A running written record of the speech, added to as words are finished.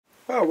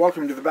Well,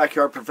 welcome to the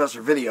Backyard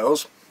Professor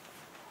videos.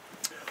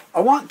 I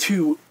want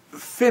to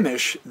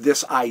finish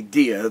this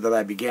idea that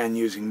I began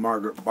using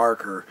Margaret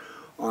Barker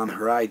on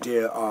her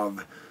idea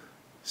of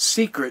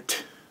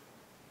secret,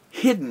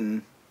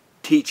 hidden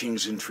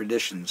teachings and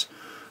traditions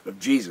of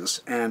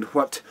Jesus, and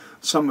what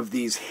some of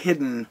these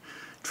hidden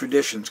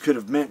traditions could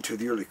have meant to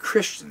the early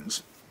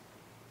Christians.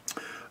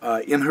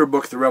 In her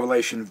book, The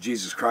Revelation of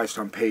Jesus Christ,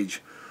 on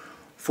page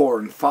 4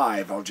 and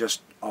 5,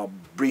 I'll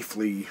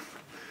briefly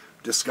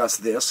discuss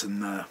this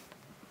and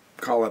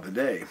call it a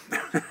day.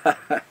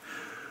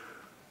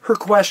 Her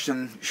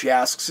question, she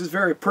asks, is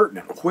very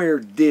pertinent. Where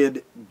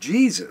did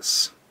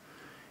Jesus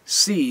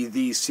see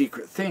these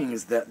secret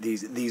things, that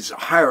these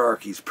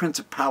hierarchies,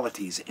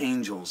 principalities,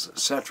 angels,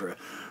 etc.,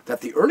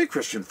 that the early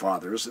Christian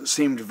fathers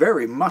seemed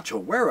very much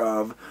aware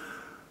of,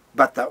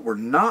 but that were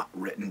not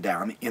written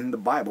down in the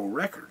Bible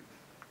record?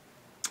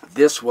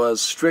 This was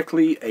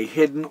strictly a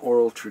hidden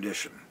oral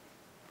tradition.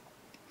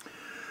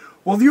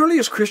 Well, the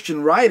earliest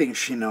Christian writings,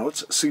 she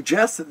notes,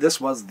 suggest that this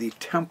was the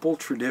temple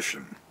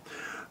tradition,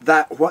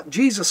 that what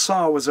Jesus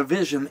saw was a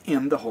vision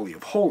in the Holy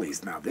of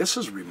Holies. Now, this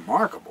is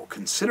remarkable.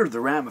 Consider the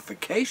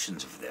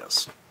ramifications of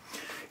this.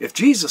 If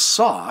Jesus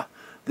saw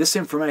this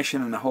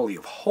information in the Holy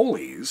of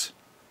Holies,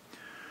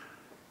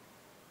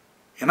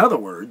 in other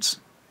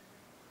words,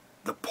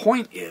 the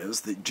point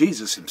is that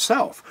Jesus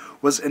himself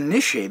was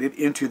initiated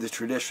into the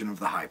tradition of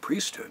the high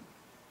priesthood.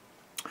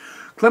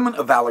 Clement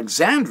of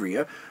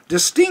Alexandria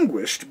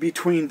distinguished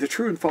between the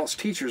true and false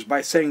teachers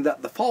by saying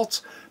that the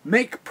false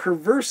make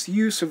perverse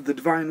use of the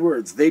divine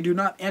words. They do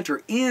not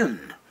enter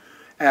in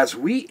as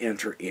we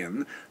enter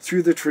in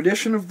through the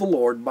tradition of the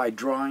Lord by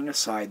drawing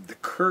aside the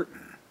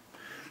curtain.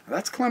 Now,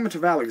 that's Clement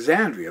of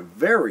Alexandria, a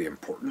very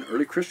important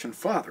early Christian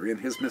father, in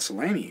his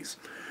Miscellanies.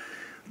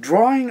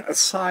 Drawing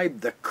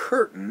aside the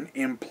curtain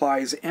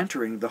implies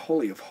entering the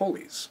Holy of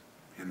Holies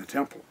in the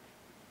temple,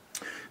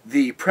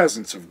 the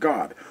presence of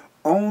God.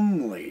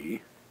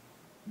 Only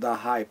the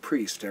high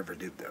priest ever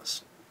did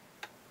this.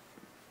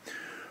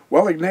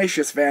 Well,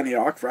 Ignatius of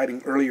Antioch,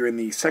 writing earlier in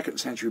the 2nd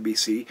century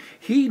BC,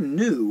 he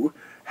knew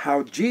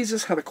how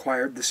Jesus had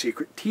acquired the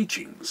secret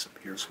teachings.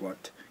 Here's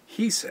what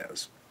he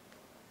says.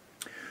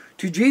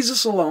 To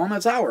Jesus alone,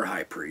 as our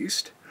high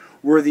priest,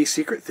 were the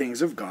secret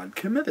things of God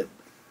committed.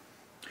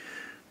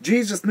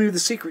 Jesus knew the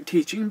secret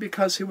teaching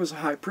because he was a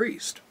high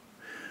priest.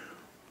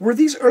 Were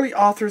these early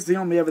authors the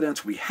only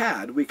evidence we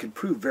had, we could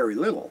prove very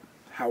little.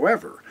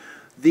 However,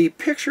 the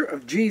picture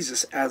of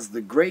Jesus as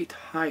the great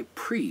high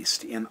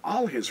priest in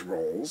all his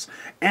roles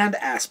and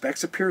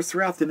aspects appears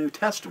throughout the New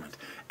Testament.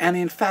 And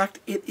in fact,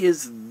 it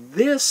is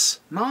this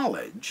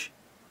knowledge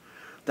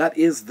that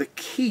is the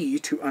key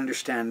to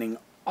understanding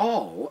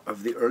all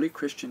of the early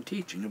Christian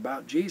teaching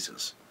about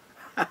Jesus.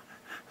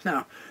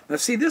 Now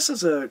see, this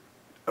is a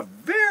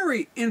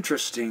very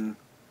interesting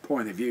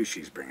point of view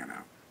she's bringing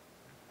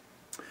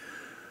out.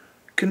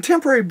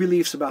 Contemporary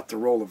beliefs about the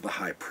role of the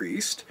high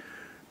priest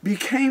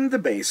became the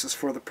basis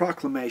for the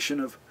proclamation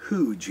of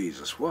who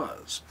Jesus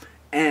was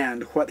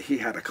and what he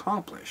had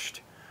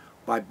accomplished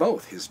by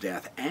both his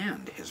death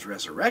and his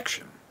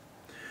resurrection.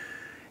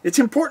 It's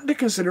important to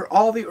consider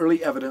all the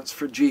early evidence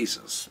for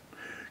Jesus.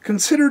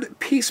 Considered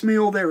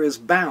piecemeal, there is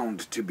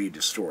bound to be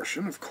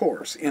distortion, of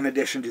course. In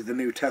addition to the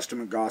New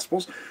Testament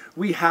Gospels,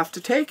 we have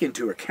to take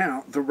into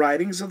account the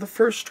writings of the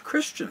first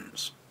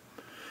Christians.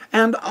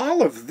 And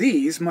all of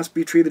these must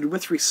be treated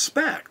with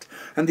respect,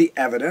 and the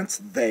evidence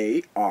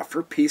they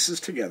offer pieces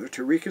together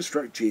to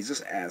reconstruct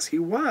Jesus as he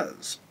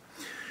was.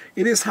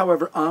 It is,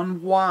 however,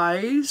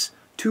 unwise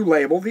to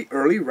label the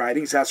early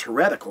writings as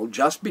heretical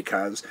just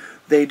because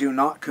they do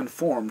not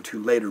conform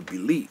to later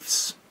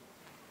beliefs.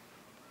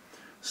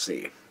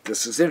 See,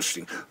 this is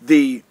interesting.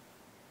 The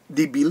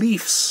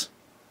beliefs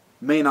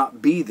may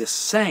not be the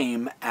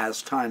same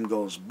as time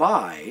goes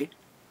by,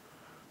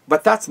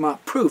 but that's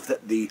not proof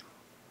that the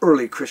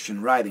early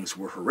Christian writings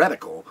were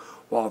heretical,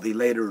 while the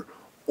later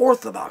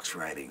Orthodox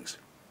writings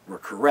were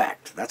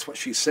correct. That's what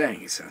she's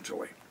saying,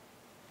 essentially.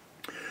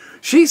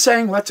 She's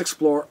saying, let's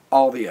explore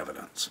all the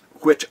evidence,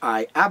 which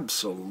I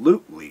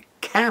absolutely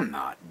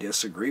cannot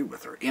disagree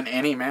with her in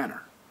any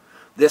manner.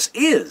 This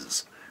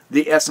is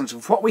the essence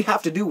of what we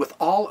have to do with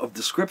all of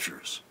the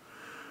Scriptures.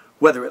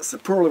 Whether it's the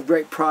Pearl of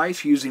Great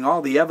Price, using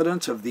all the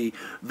evidence of the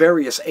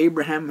various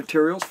Abraham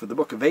materials for the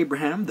Book of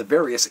Abraham, the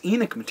various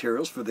Enoch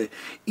materials for the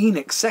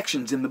Enoch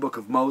sections in the Book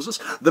of Moses,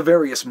 the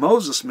various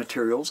Moses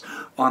materials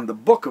on the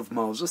Book of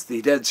Moses,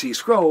 the Dead Sea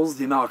Scrolls,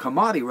 the Nag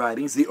Hammadi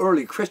writings, the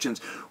early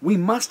Christians, we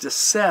must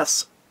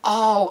assess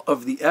all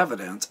of the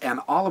evidence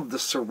and all of the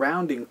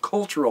surrounding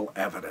cultural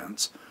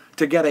evidence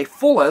to get a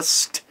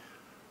fullest,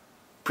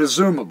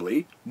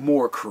 presumably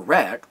more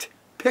correct,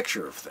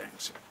 picture of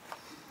things.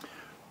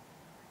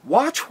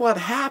 Watch what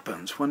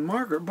happens when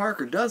Margaret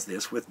Barker does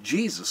this with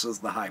Jesus as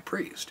the high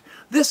priest.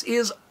 This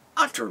is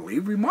utterly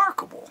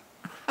remarkable.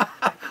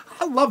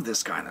 I love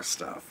this kind of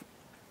stuff.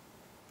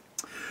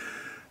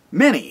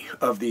 Many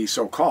of the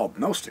so-called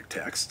Gnostic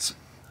texts,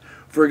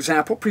 for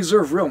example,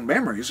 preserve real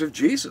memories of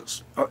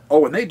Jesus.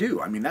 Oh, and they do.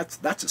 I mean,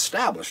 that's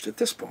established at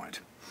this point.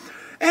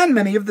 And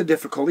many of the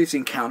difficulties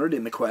encountered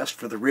in the quest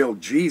for the real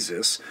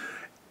Jesus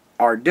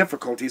are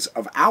difficulties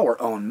of our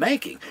own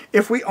making.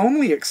 If we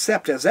only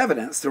accept as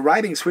evidence the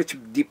writings which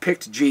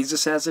depict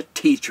Jesus as a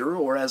teacher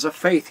or as a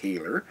faith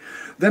healer,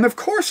 then of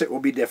course it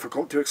will be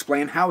difficult to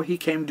explain how he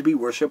came to be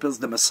worshipped as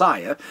the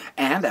Messiah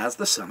and as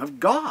the Son of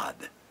God.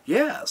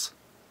 Yes,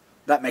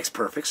 that makes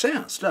perfect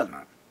sense, doesn't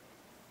it?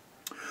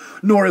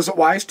 Nor is it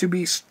wise to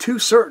be too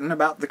certain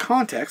about the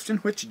context in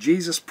which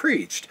Jesus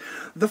preached.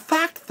 The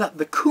fact that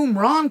the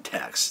Qumran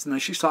text,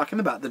 and she's talking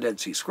about the Dead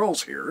Sea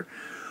Scrolls here,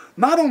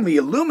 not only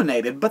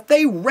illuminated, but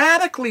they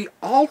radically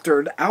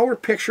altered our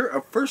picture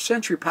of first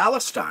century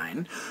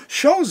Palestine,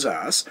 shows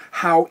us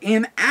how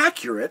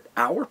inaccurate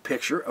our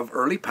picture of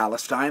early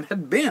Palestine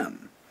had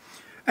been.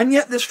 And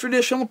yet this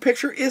traditional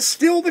picture is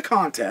still the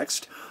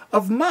context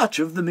of much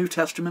of the New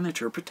Testament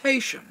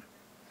interpretation.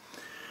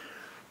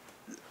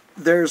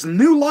 There's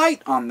new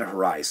light on the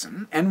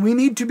horizon, and we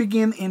need to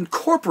begin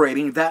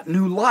incorporating that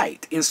new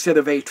light instead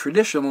of a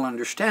traditional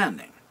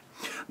understanding.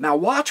 Now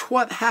watch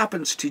what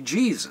happens to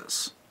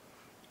Jesus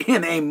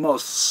in a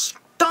most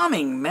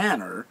stunning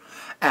manner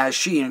as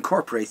she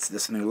incorporates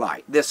this new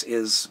light. This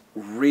is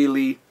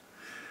really,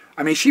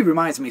 I mean, she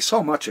reminds me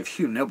so much of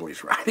Hugh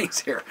Nibley's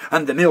writings here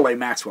and the Neal A.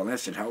 Maxwell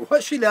Institute.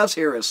 What she does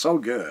here is so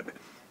good.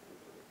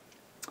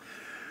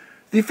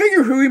 The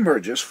figure who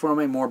emerges from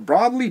a more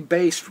broadly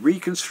based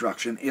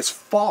reconstruction is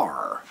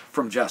far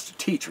from just a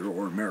teacher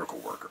or a miracle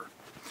worker.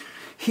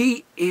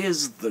 He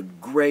is the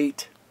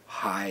great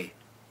high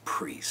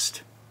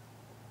priest.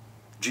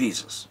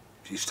 Jesus.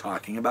 She's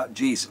talking about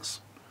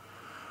Jesus.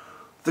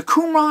 The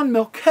Qumran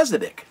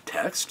Melchizedek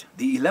text,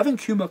 the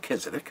 11Q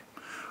Melchizedek,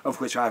 of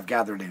which I've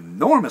gathered an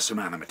enormous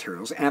amount of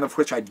materials, and of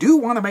which I do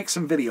want to make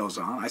some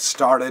videos on. I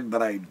started,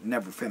 but I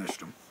never finished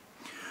them.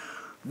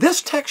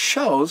 This text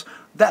shows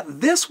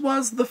that this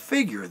was the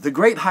figure, the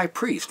great high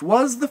priest,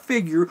 was the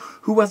figure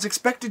who was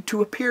expected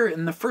to appear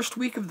in the first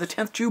week of the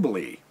 10th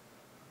Jubilee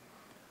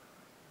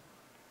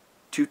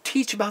to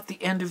teach about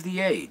the end of the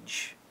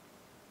age.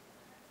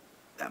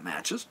 That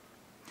matches.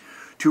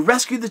 To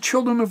rescue the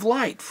children of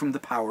light from the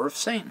power of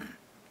Satan,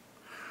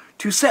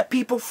 to set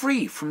people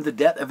free from the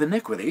debt of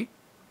iniquity,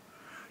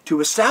 to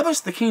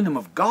establish the kingdom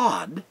of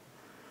God,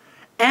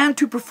 and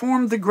to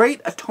perform the great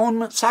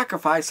atonement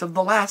sacrifice of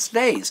the last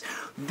days.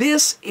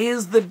 This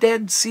is the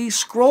Dead Sea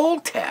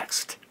Scroll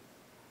text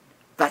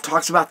that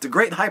talks about the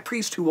great high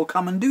priest who will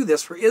come and do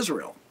this for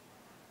Israel.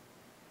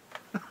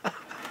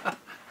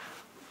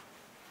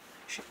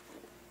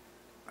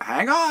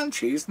 Hang on,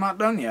 she's not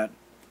done yet.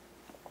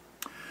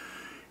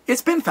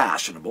 It's been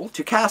fashionable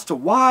to cast a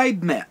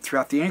wide net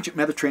throughout the ancient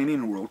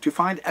Mediterranean world to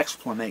find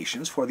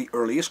explanations for the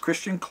earliest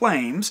Christian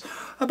claims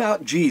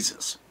about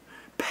Jesus.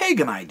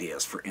 Pagan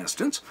ideas, for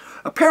instance,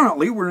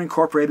 apparently were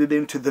incorporated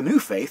into the new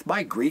faith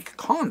by Greek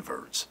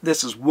converts.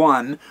 This is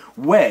one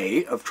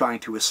way of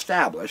trying to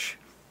establish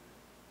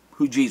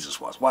who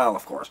Jesus was. Well,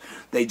 of course,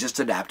 they just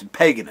adapted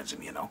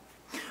paganism, you know.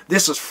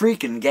 This is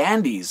freaking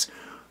Gandhi's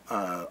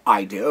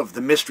idea of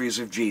the mysteries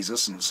of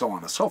Jesus and so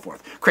on and so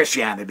forth.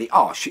 Christianity,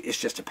 oh, it's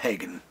just a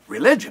pagan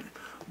religion.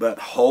 But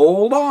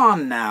hold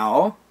on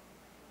now.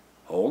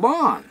 Hold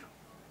on.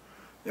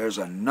 There's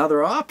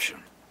another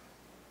option.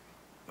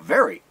 A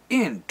very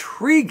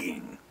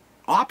intriguing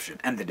option.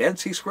 And the Dead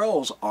Sea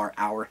Scrolls are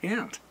our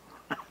hint.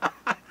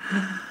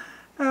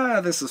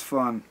 This is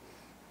fun.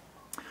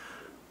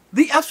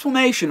 The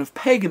explanation of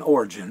pagan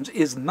origins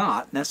is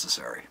not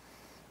necessary.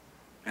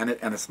 And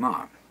it's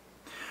not.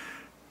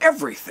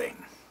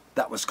 Everything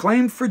that was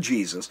claimed for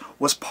Jesus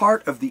was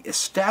part of the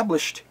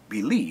established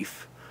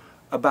belief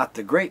about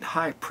the great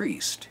high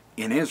priest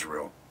in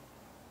Israel.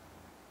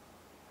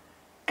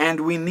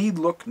 And we need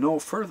look no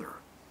further.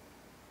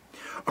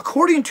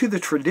 According to the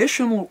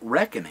traditional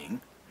reckoning,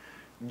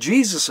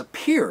 Jesus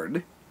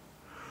appeared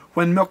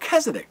when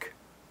Melchizedek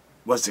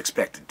was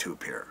expected to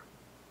appear.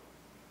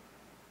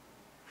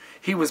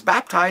 He was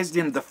baptized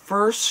in the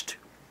first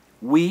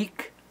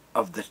week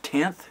of the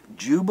 10th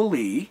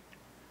Jubilee,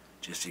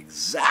 just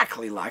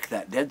exactly like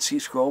that Dead Sea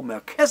Scroll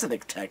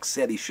Melchizedek text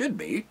said he should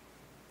be.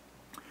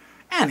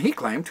 And he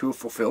claimed to have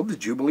fulfilled the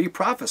Jubilee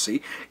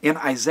prophecy in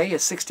Isaiah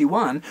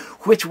 61,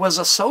 which was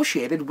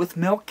associated with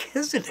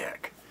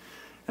Melchizedek.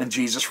 And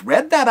Jesus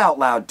read that out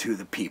loud to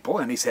the people,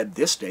 and he said,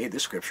 "This day the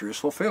scripture is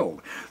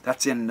fulfilled."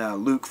 That's in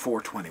Luke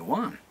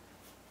 4:21.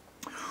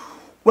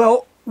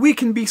 Well, we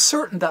can be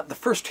certain that the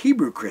first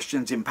Hebrew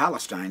Christians in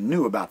Palestine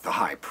knew about the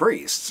high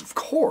priests, of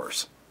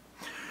course.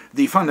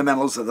 The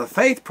fundamentals of the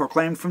faith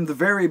proclaimed from the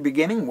very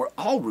beginning were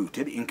all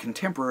rooted in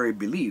contemporary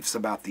beliefs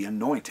about the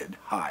anointed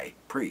high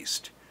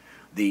priest.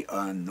 The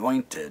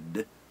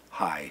anointed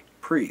high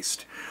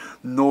priest.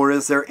 Nor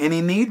is there any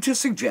need to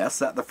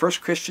suggest that the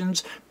first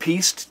Christians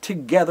pieced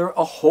together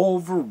a whole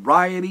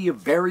variety of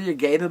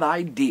variegated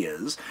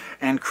ideas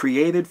and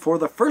created for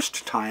the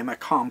first time a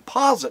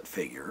composite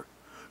figure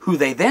who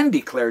they then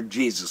declared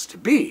Jesus to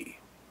be.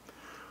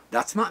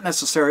 That's not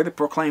necessary to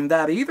proclaim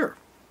that either.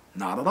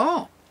 Not at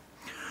all.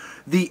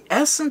 The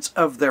essence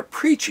of their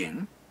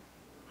preaching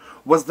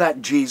was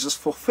that Jesus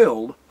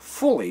fulfilled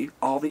fully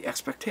all the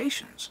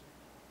expectations.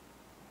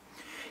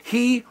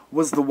 He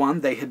was the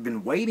one they had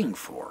been waiting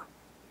for.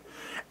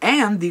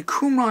 And the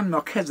Qumran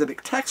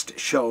Melchizedek text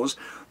shows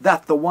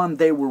that the one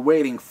they were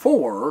waiting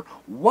for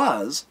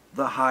was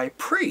the high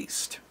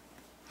priest.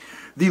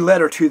 The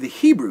letter to the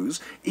Hebrews,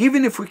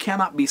 even if we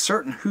cannot be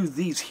certain who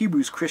these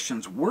Hebrews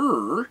Christians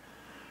were,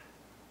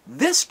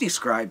 this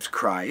describes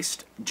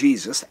Christ,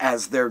 Jesus,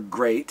 as their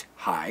great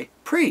high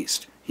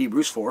priest.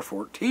 Hebrews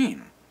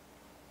 4:14.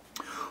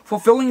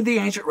 Fulfilling the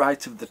ancient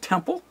rites of the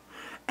temple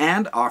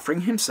and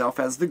offering himself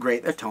as the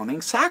great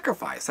atoning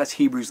sacrifice. That's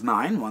Hebrews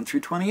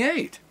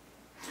 9:1-28.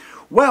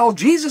 Well,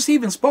 Jesus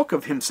even spoke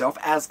of himself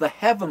as the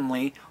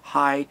heavenly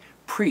high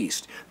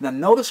priest. Now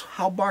notice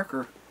how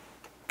Barker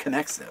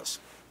connects this.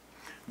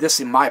 This,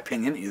 in my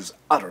opinion, is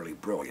utterly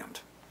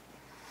brilliant.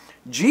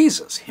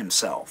 Jesus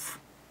himself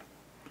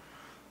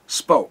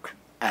spoke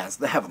as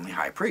the heavenly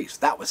high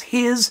priest. That was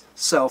his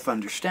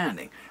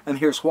self-understanding. And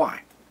here's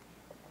why.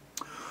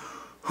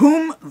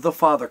 Whom the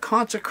Father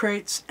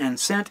consecrates and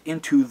sent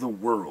into the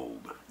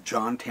world.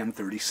 John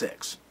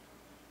 10:36.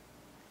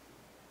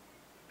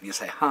 You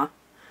say, huh?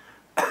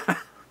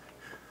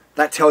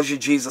 That tells you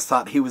Jesus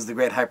thought he was the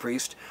great high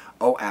priest?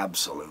 Oh,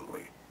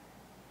 absolutely.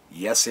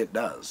 Yes, it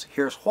does.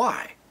 Here's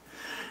why.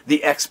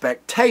 The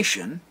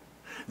expectation,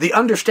 the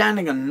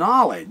understanding and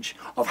knowledge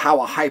of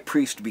how a high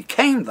priest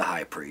became the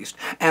high priest,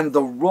 and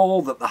the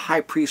role that the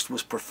high priest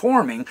was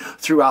performing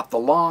throughout the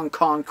long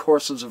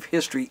concourses of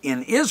history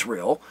in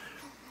Israel,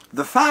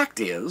 the fact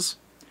is,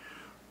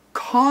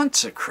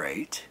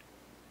 consecrate,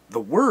 the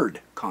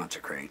word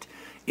consecrate,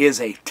 is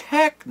a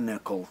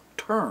technical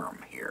term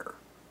here.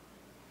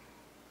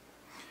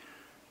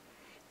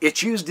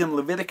 It's used in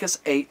Leviticus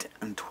 8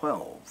 and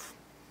 12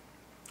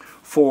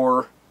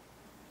 for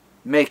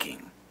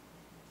making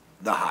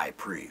the high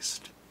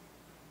priest.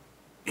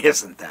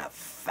 Isn't that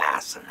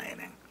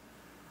fascinating?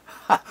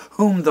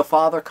 Whom the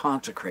Father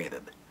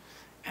consecrated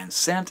and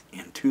sent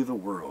into the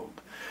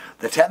world.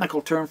 The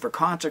technical term for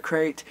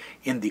consecrate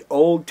in the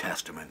Old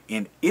Testament,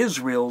 in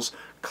Israel's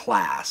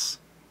class,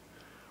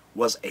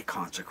 was a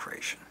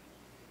consecration.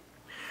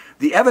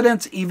 The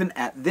evidence, even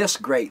at this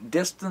great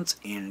distance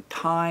in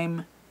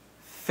time,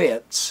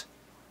 fits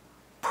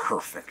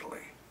perfectly.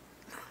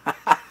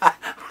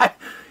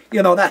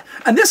 You know that,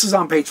 and this is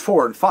on page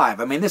 4 and 5.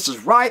 I mean, this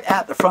is right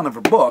at the front of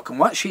her book, and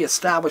once she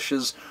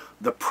establishes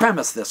the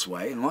premise this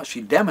way, and once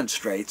she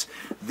demonstrates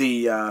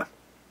the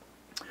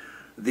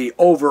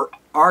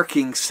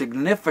overarching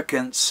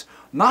significance,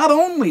 not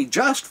only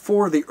just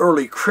for the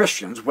early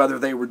Christians, whether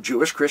they were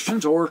Jewish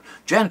Christians or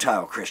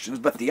Gentile Christians,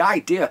 but the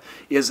idea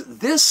is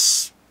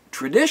this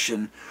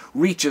tradition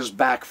reaches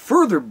back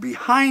further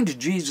behind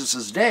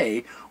Jesus'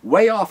 day,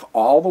 way off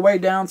all the way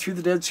down through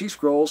the Dead Sea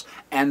Scrolls,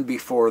 and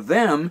before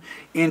them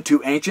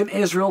into ancient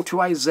Israel to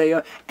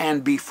Isaiah,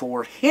 and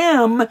before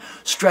him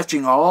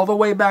stretching all the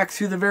way back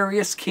through the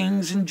various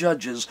kings and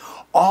judges,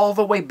 all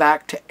the way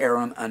back to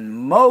Aaron and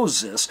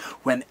Moses,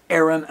 when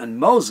Aaron and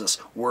Moses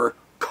were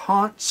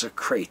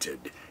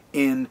consecrated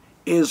in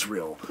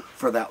Israel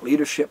for that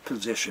leadership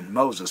position,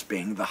 Moses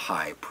being the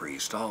high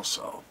priest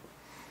also.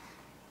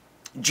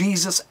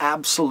 Jesus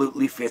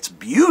absolutely fits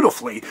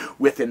beautifully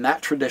within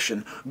that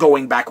tradition,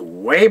 going back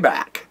way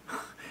back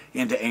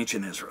into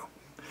ancient Israel.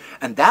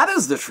 And that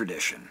is the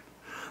tradition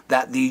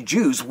that the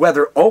Jews,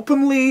 whether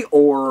openly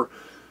or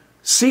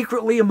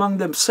secretly among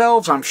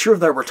themselves, I'm sure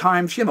there were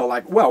times, you know,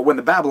 like, well, when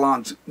the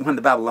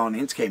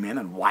Babylonians came in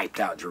and wiped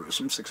out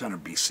Jerusalem,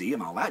 600 BC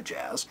and all that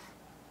jazz,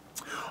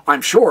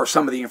 I'm sure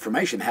some of the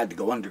information had to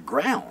go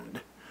underground,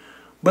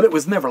 but it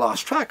was never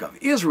lost track of.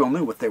 Israel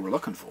knew what they were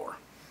looking for.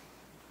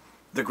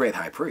 The great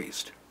high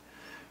priest.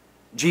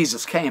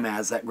 Jesus came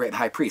as that great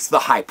high priest, the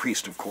high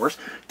priest, of course,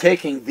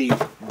 taking the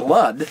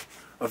blood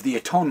of the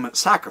atonement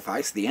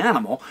sacrifice, the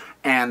animal,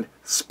 and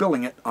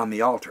spilling it on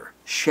the altar,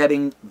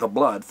 shedding the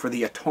blood for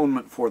the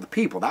atonement for the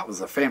people. That was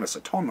the famous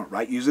atonement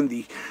rite, using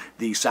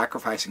the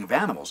sacrificing of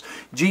animals.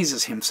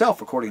 Jesus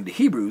himself, according to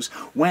Hebrews,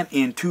 went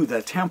into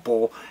the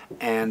temple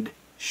and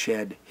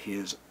shed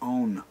his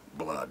own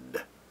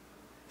blood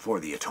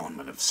for the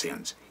atonement of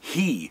sins.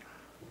 He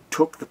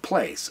took the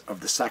place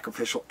of the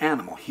sacrificial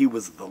animal. He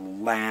was the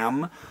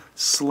lamb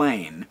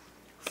slain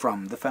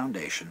from the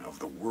foundation of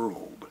the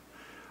world.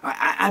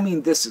 I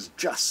mean, this is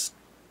just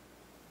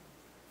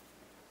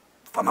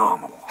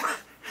phenomenal.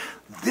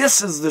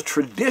 This is the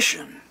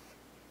tradition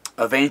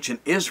of ancient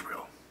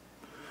Israel.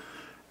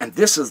 And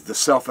this is the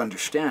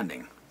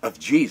self-understanding of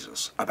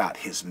Jesus about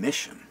his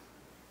mission.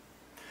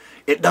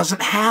 It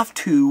doesn't have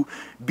to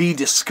be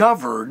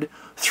discovered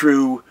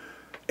through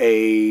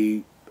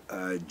a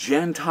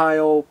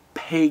Gentile,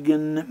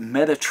 pagan,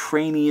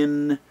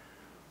 Mediterranean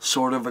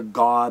sort of a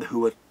God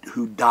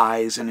who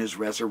dies and is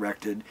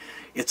resurrected.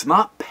 It's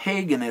not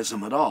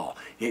paganism at all.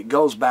 It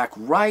goes back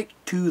right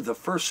to the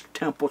first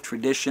temple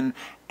tradition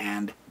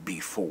and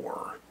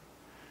before.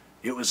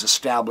 It was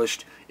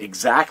established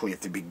exactly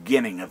at the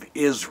beginning of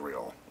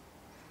Israel,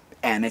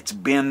 and it's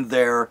been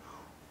there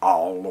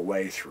all the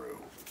way through.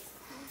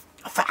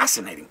 A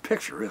fascinating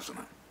picture, isn't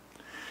it?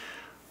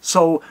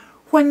 So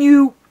When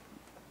you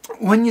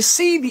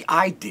see the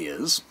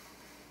ideas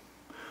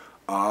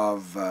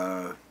of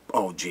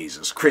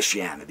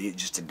Christianity, it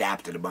just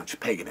adapted a bunch of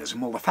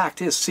paganism. Well, the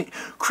fact is,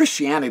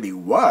 Christianity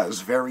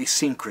was very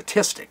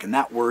syncretistic, and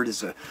that word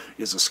is a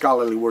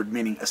scholarly word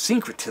meaning a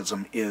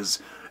syncretism is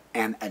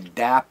an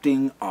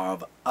adapting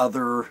of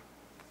other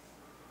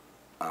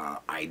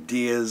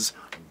ideas,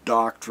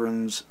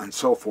 doctrines, and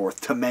so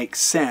forth to make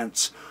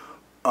sense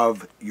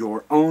of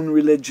your own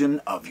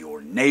religion, of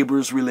your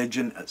neighbor's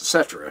religion,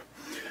 etc.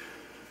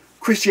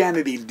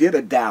 Christianity did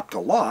adapt a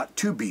lot,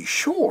 to be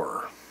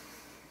sure,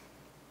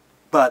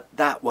 but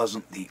that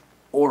wasn't the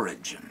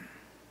origin.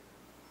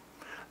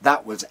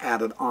 That was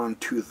added on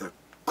to the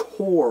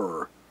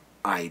core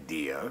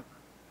idea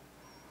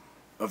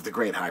of the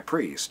great high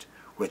priest,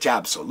 which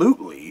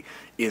absolutely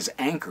is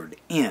anchored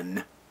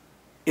in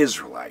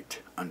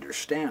Israelite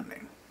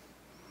understanding.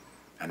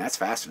 And that's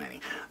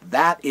fascinating.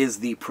 That is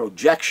the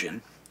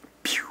projection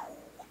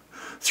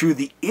through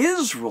the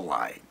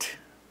Israelite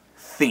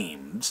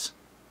themes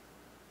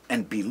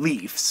and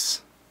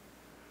beliefs.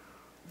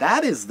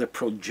 That is the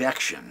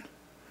projection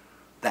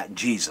that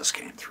Jesus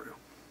came through.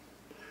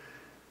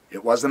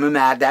 It wasn't an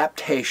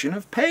adaptation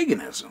of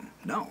paganism.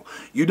 No,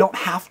 you don't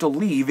have to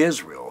leave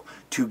Israel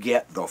to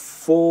get the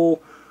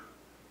full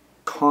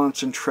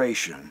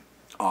concentration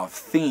of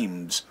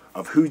themes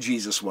of who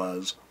Jesus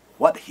was,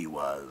 what he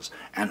was,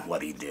 and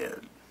what he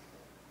did.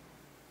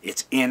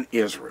 It's in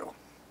Israel.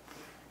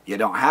 You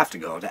don't have to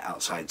go to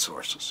outside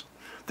sources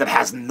that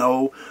has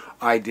no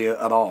idea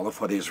at all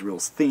of what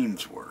Israel's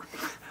themes were.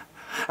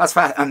 That's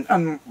fast.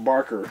 And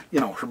Barker,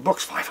 her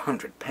book's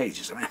 500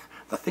 pages. I mean,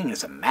 the thing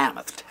is a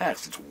mammoth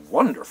text. It's a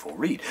wonderful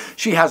read.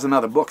 She has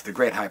another book, The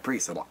Great High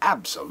Priest, that'll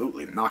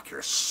absolutely knock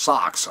your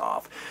socks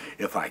off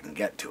if I can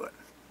get to it.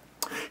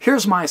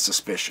 Here's my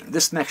suspicion.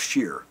 This next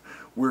year,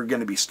 we're going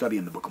to be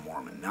studying the Book of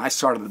Mormon. Now, I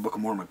started the Book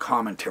of Mormon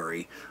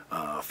commentary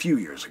a few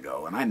years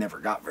ago, and I never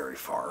got very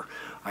far.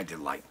 I did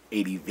like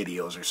 80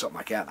 videos or something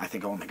like that, and I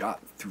think I only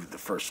got through the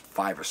first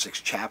 5 or 6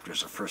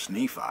 chapters of 1st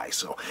Nephi.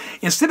 So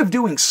instead of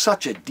doing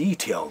such a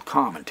detailed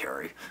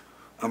commentary,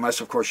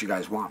 unless of course you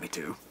guys want me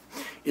to,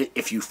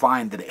 if you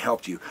find that it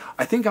helped you,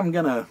 I think I'm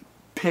going to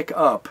pick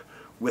up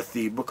with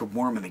the Book of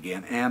Mormon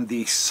again, and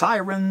the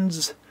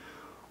sirens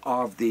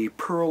of the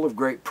Pearl of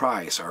Great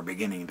Price are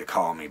beginning to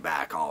call me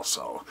back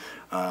also.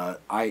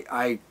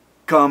 I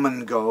come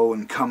and go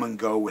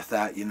with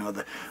that.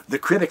 The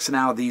critics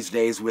now these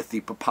days with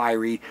the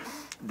papyri,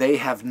 they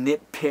have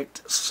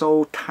nitpicked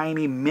so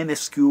tiny,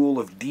 minuscule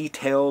of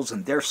details,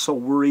 and they're so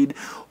worried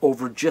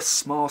over just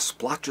small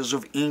splotches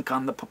of ink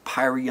on the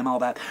papyri and all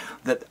that,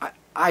 that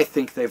I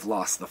think they've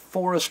lost the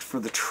forest for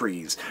the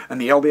trees. And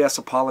the LDS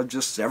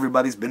apologists,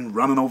 everybody's been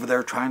running over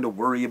there trying to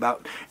worry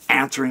about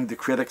answering the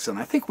critics, and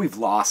I think we've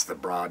lost the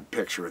broad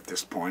picture at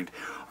this point.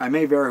 I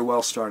may very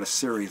well start a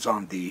series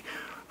on the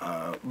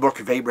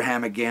Book of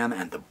Abraham again,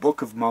 and the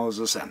Book of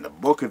Moses, and the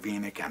Book of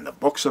Enoch, and the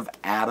books of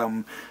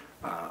Adam.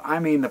 I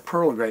mean, the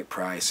Pearl of Great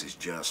Price is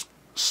just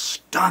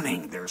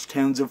stunning. There's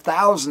tens of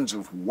thousands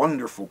of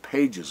wonderful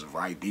pages of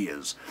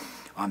ideas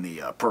on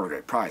the Pearl of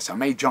Great Price. I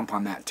may jump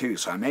on that too,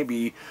 so I may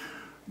be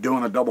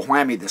doing a double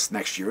whammy this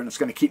next year, and it's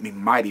going to keep me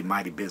mighty,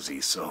 mighty busy.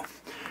 So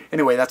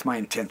anyway, that's my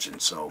intention.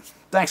 So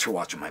thanks for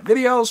watching my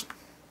videos,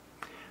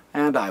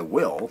 and I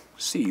will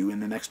see you in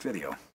the next video.